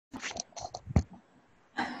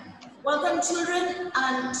Welcome children,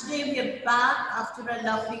 and today we are back after a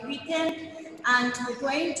lovely weekend, and we're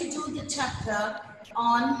going to do the chapter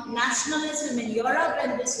on nationalism in Europe,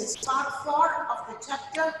 and this is part 4 of the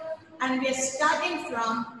chapter, and we are starting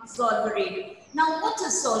from Solvery. Now what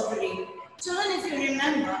is Solvery? Children, if you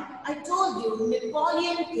remember, I told you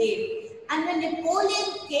Napoleon came, and when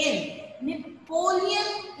Napoleon came, Napoleon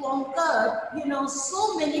conquered,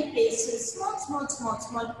 so many places,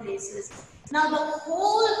 small places. Now the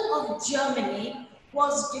whole of Germany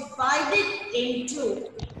was divided into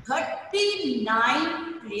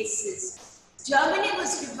 39 places. Germany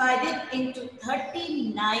was divided into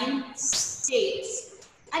 39 states.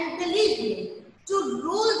 And believe me, to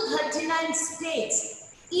rule 39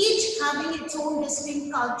 states, each having its own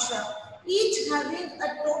distinct culture, each having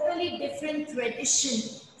a totally different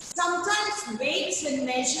tradition. Sometimes weights and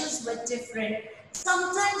measures were different.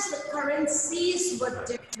 Sometimes the currencies were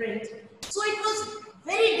different. So it was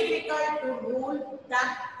very difficult to rule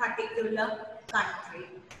that particular country.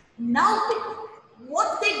 Now,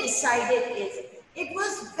 what they decided is, it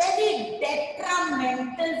was very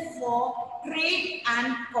detrimental for trade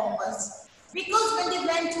and commerce. Because when they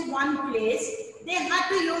went to one place, they had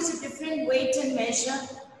to use a different weight and measure.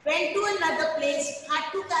 Went to another place,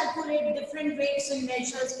 had to calculate different weights and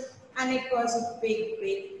measures, and it was a big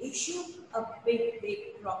issue, a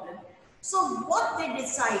big problem. So what they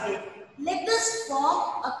decided, let us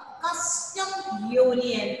form a custom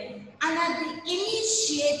union, and at the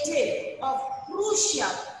initiative of Prussia,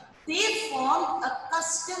 they formed a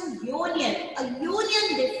custom union, a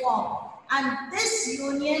union they formed, and this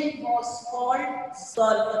union was called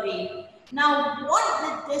Solvery. Now what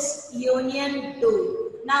did this union do?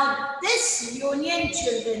 Now this union,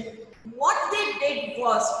 children, what they did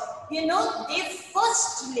was, they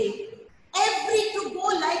firstly,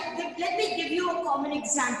 let me give you a common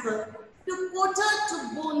example. To Kota to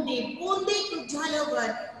Bundi, Bundi to Jhalawar,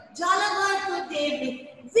 Jhalawar to Devi,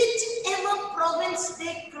 whichever province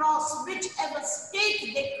they cross, whichever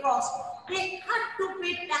state they cross, they had to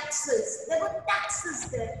pay taxes. There were taxes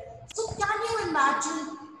there. So can you imagine,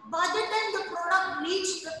 by the time the product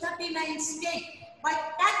reached the 39 state, by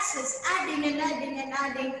taxes, adding,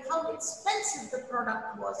 how expensive the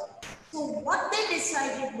product was. So what they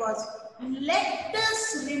decided was, let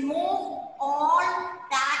us remove all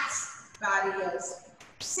tax barriers.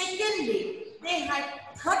 Secondly, they had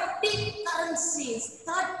 30 currencies,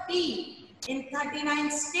 30 in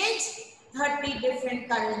 39 states, 30 different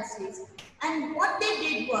currencies. And what they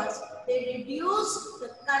did was, they reduced the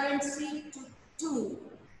currency to 2,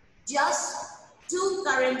 just 2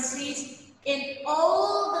 currencies in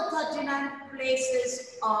all the 39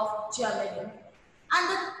 places of Germany. And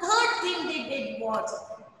the third thing they did was,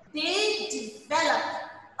 they developed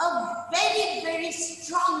a very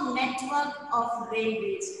strong network of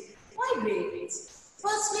railways. Why railways?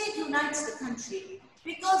 Firstly, it unites the country,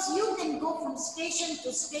 because you can go from station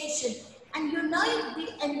to station and unite the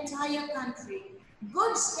entire country.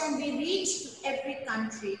 Goods can be reached to every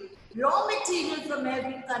country. Raw material from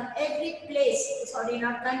every place, in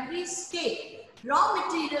our country, state. Raw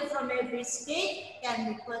material from every state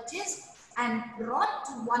can be purchased and brought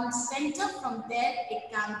to one center. From there, it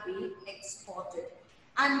can be exported.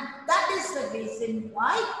 And that is the reason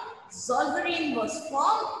why Zollverein was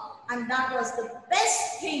formed, and that was the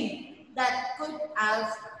best thing that could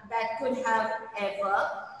have ever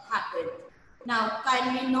happened. Now,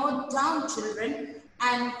 kindly note down, children,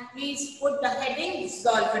 and please put the heading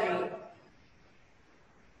Zollverein.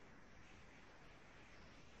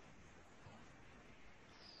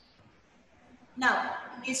 Now,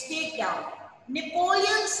 please take down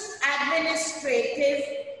Napoleon's administrative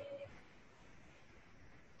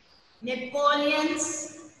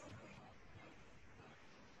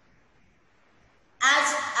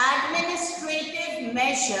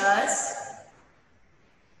measures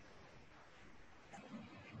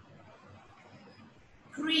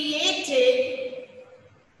created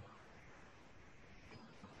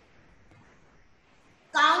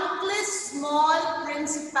countless small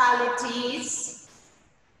principalities,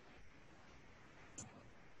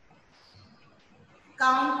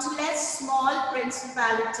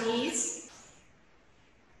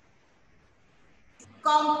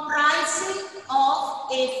 comprising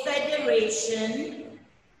of a federation,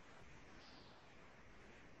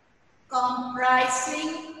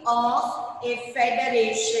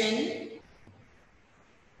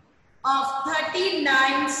 of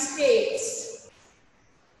 39 states.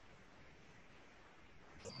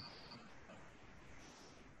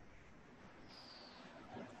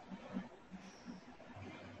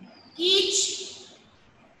 Each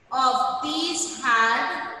of these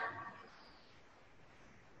had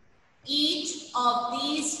of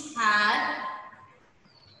these had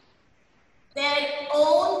their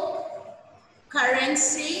own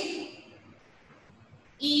currency.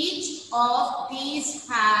 Each of these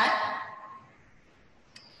had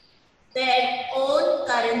their own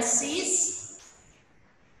currencies,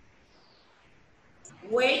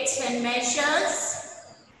 weights and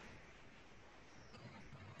measures,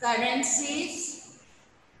 currencies,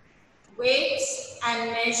 weights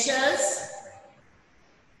and measures,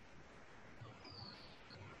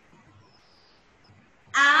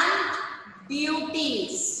 and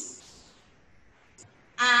duties,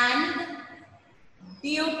 and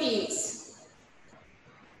duties.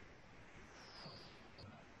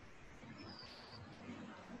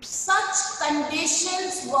 Such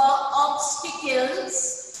conditions were obstacles.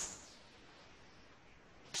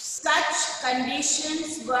 Such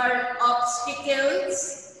conditions were obstacles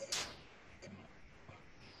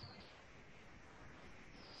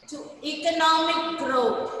to economic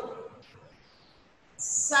growth.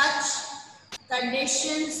 Such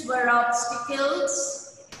conditions were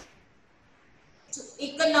obstacles to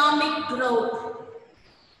economic growth.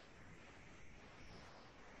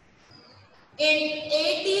 In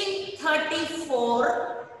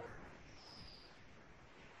 1834,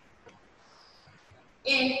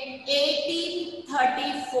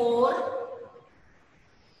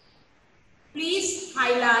 please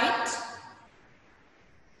highlight,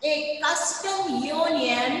 a custom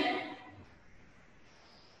union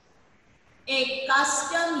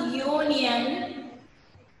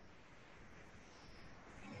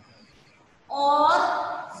or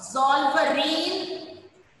zollverein,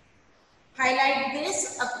 highlight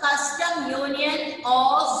this, a custom union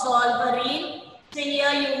or zollverein, so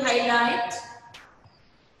here you highlight,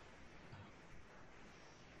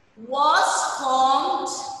 was formed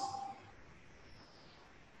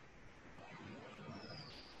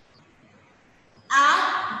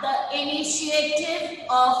at the initiative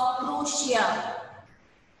of Prussia.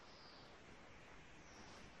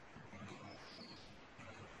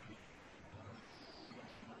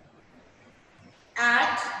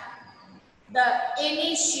 At the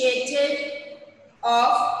initiative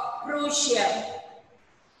of Prussia.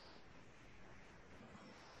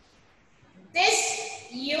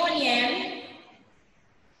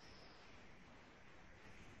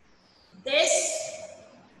 This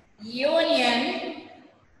union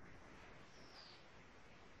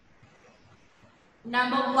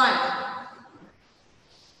number one,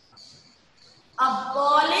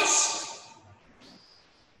 abolished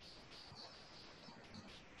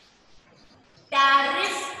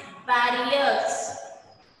tariff barriers.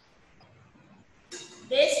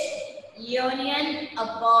 This union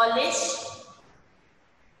abolished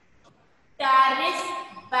tariff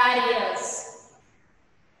barriers.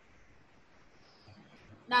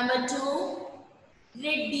 Number two,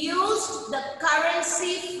 reduced the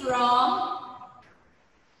currency from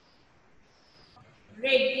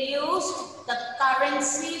 30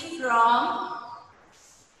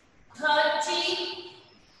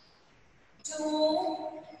 to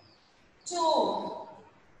 2.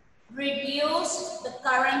 Reduced the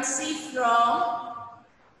currency from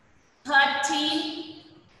 30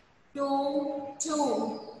 to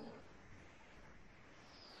 2.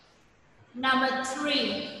 Number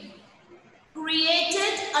 3,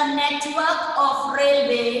 created a network of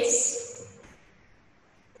railways.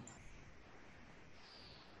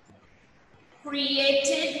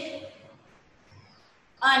 Created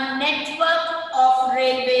a network of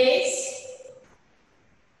railways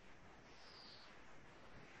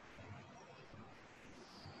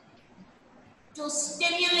to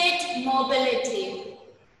stimulate mobility.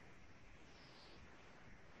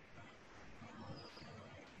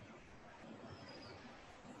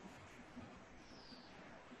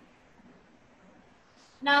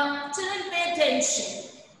 Now, children, pay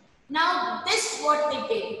attention. Now, this is what they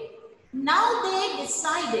did. Now they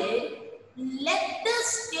decided, let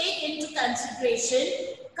us take into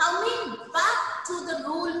consideration coming back to the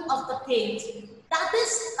rule of the kings. That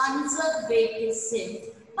is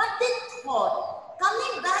conservatism. But they thought,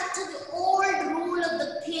 coming back to the old rule of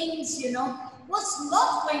the kings, was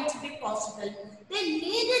not going to be possible. They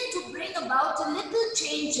needed to bring about a little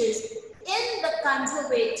changes in the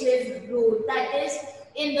conservative rule. That is,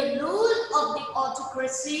 in the rule of the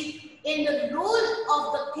autocracy, in the rule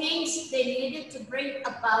of the kings, they needed to bring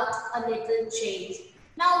about a little change.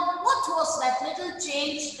 Now, what was that little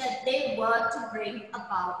change that they were to bring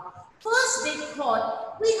about? First, they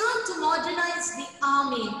thought, we have to modernize the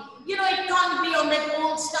army. You know, it can't be on that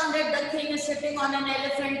old standard, the king is sitting on an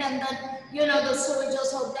elephant and then, you know, the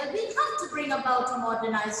soldiers out there. We have to bring about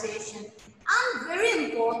modernization. And very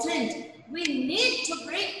important, we need to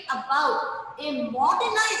bring about a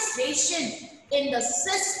modernization in the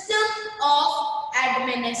system of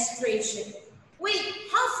administration. We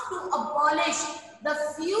have to abolish the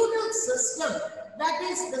feudal system, that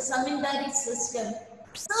is the zamindari system.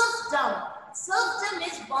 Serfdom. Serfdom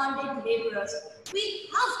is bonded laborers. We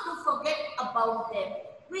have to forget about them.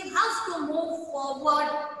 We have to move forward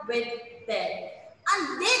with them.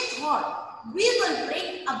 And they thought we will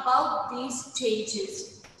bring about these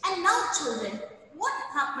changes. And now, children, what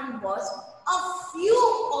happened was a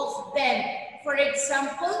few of them, for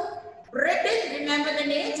example, Britain, remember the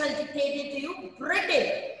names, I'll dictate it to you.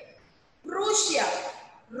 Britain, Prussia,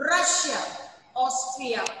 Russia,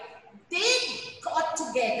 Austria, they got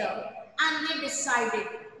together and they decided,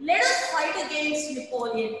 let us fight against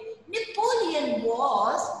Napoleon. Napoleon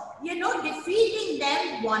was, you know, defeating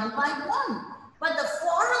them one by one. But the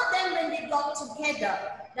four of them, when they got together,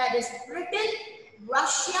 that is Britain,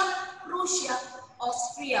 Russia, Prussia,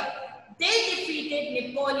 Austria, they defeated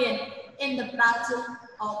Napoleon in the Battle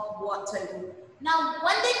of Waterloo. Now,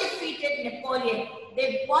 when they defeated Napoleon,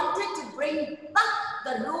 they wanted to bring back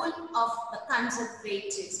the rule of the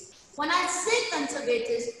conservatives. When I say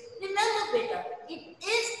conservatives, remember better, it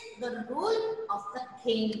is the rule of the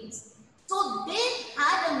kings. So they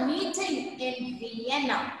had a meeting in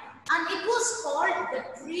Vienna and it was called the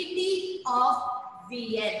Treaty of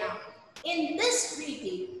Vienna. In this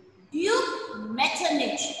treaty, Duke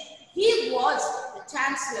Metternich, he was the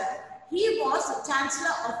chancellor. He was the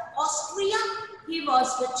chancellor of Austria. He was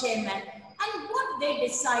the chairman. And what they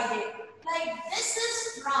decided, like this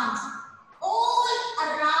is France, all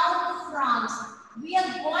around France, we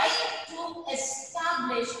are going to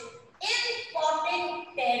establish important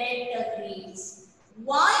territories.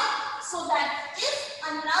 Why? So that if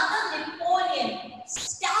another Napoleon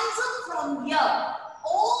stands up from here,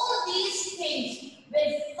 all these things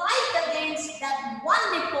will fight against that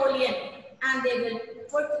one Napoleon and they will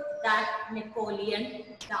put that Napoleon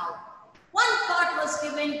down. One part was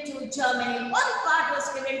given to Germany, one part was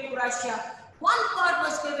given to Russia, one part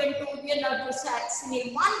was given to, you know, to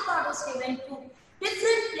Saxony, one part was given to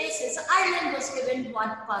different places. Ireland was given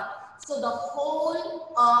one part. So the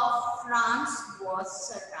whole of France was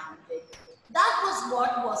surrounded. That was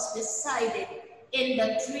what was decided in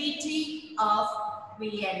the Treaty of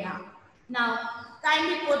Vienna. Now,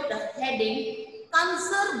 kindly put the heading,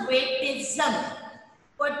 conservatism.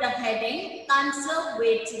 Put the heading,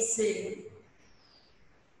 conservatism.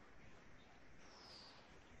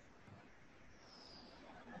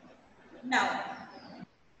 Now,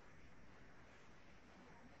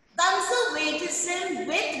 conservatism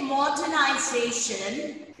with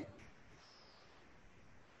modernization.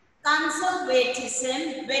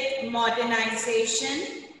 Conservatism with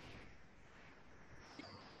modernization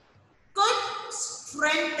could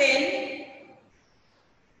strengthen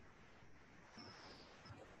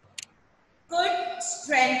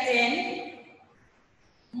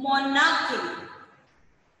monarchy.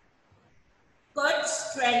 Could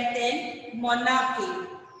strengthen monarchy.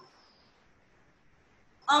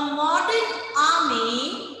 A modern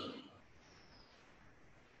army,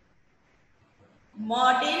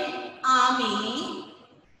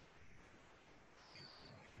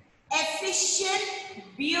 efficient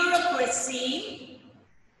bureaucracy,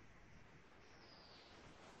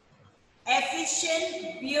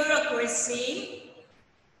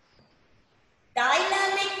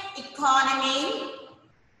 dynamic economy,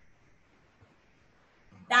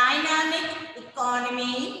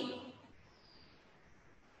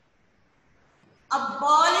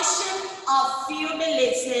 abolition of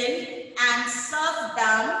feudalism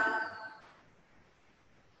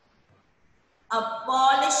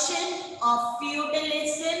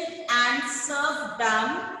and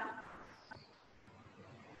serfdom,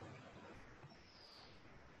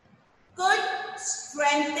 could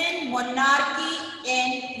strengthen monarchy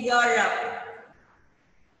in Europe.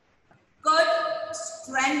 Could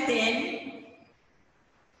strengthen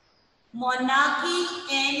monarchy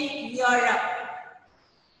in Europe.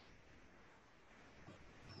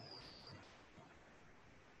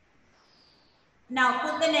 Now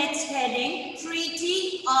put the next heading,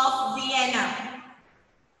 Treaty of Vienna.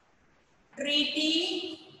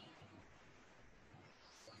 Treaty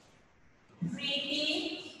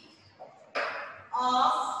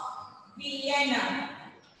of Vienna.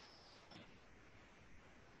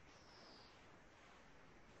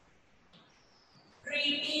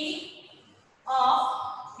 Treaty of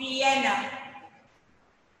Vienna.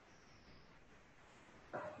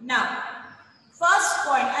 Now,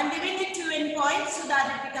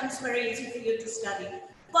 transparency for you to study.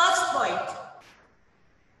 First point,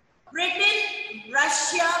 Britain,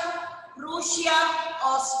 Russia, Prussia,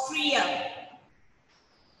 Austria.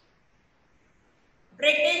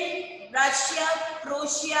 Britain, Russia,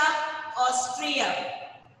 Prussia, Austria.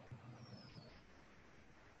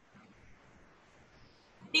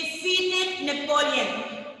 Defeated Napoleon.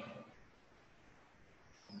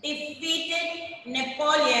 Defeated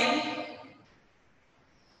Napoleon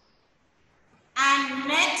and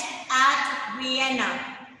met at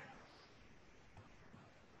Vienna.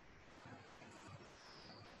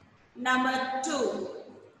 Number 2.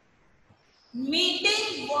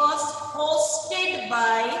 Meeting was hosted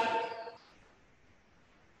by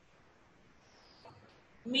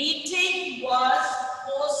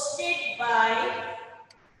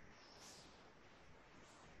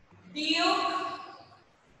Duke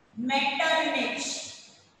Metternich.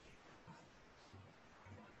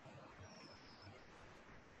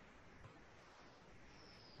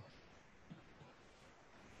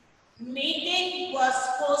 Meeting was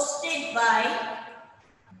hosted by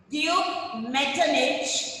Duke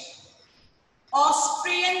Metternich,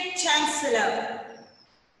 Austrian Chancellor.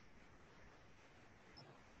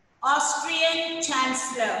 Austrian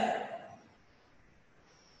Chancellor.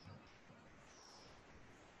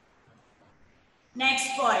 Next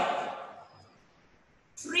point.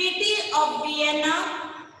 Treaty of Vienna,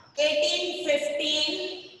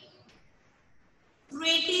 1815.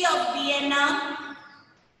 Treaty of Vienna,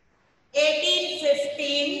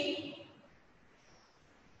 1815,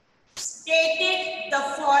 stated the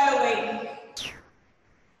following.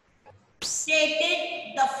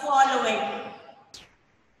 Stated the following.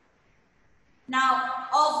 Now,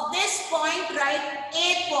 of this point, write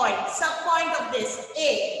A point, sub-point of this,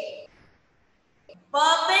 A.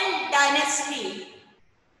 Bourbon Dynasty,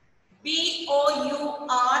 B-O-U-R-B-O-N.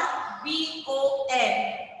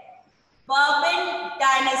 Bourbon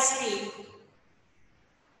Dynasty.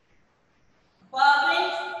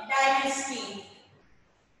 Bourbon Dynasty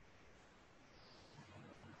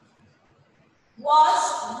was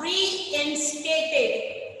reinstated.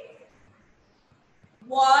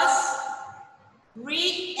 Was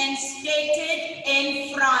reinstated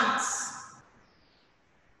in France.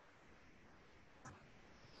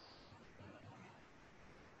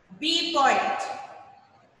 B point.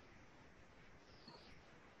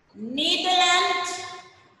 Netherlands,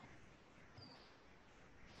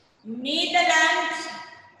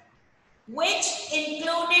 which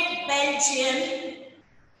included Belgium.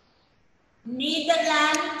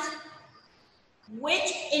 Netherlands,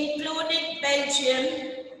 which included Belgium,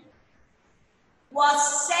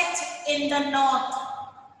 was set in the north.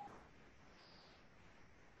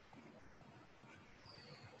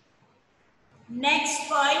 Next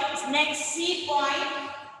point, next C point,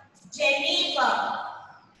 Geneva,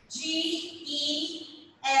 G-E-N-O-A.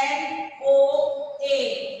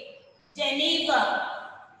 Geneva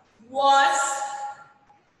was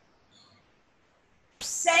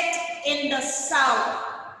set in the south.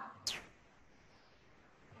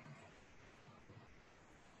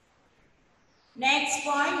 Next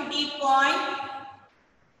point, B point,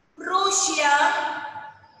 Prussia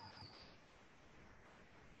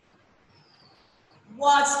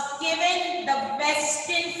was given the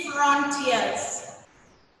western frontiers.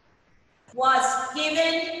 Was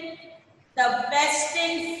given the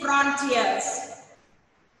western frontiers.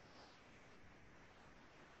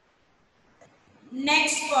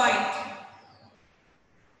 Next point.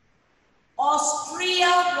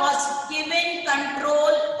 Austria was given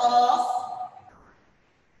control of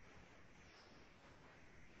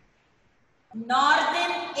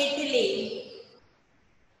northern Italy.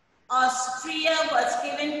 Austria was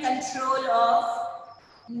given control of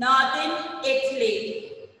northern Italy.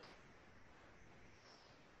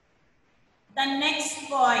 The next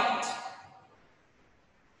point.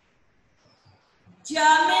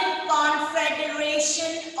 German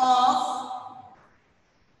Confederation of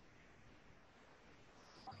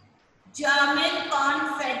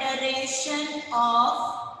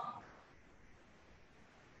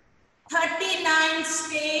 39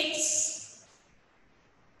 states.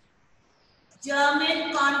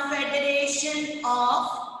 German Confederation of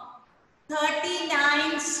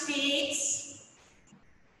 39 states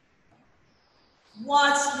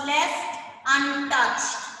was left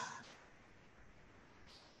untouched.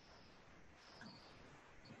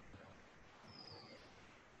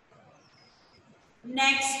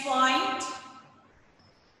 Next point.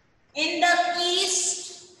 In the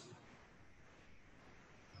east,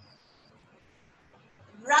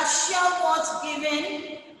 Russia was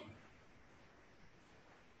given.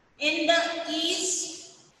 In the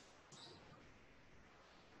east,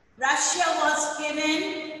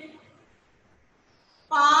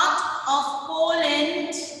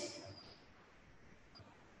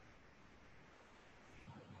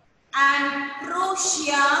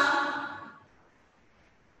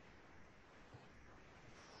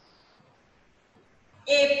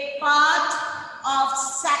 a part of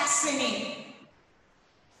Saxony.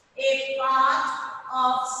 A part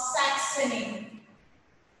of Saxony.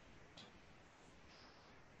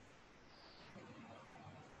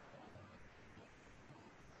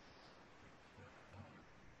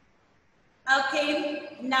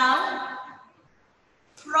 Okay, now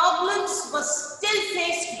problems were still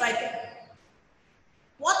faced by them.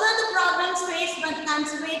 What are the problems faced by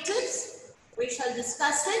conservatives? We shall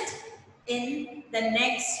discuss it in the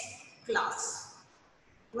next class.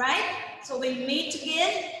 Right? So we'll meet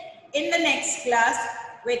again in the next class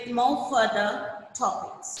with more further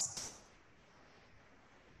topics.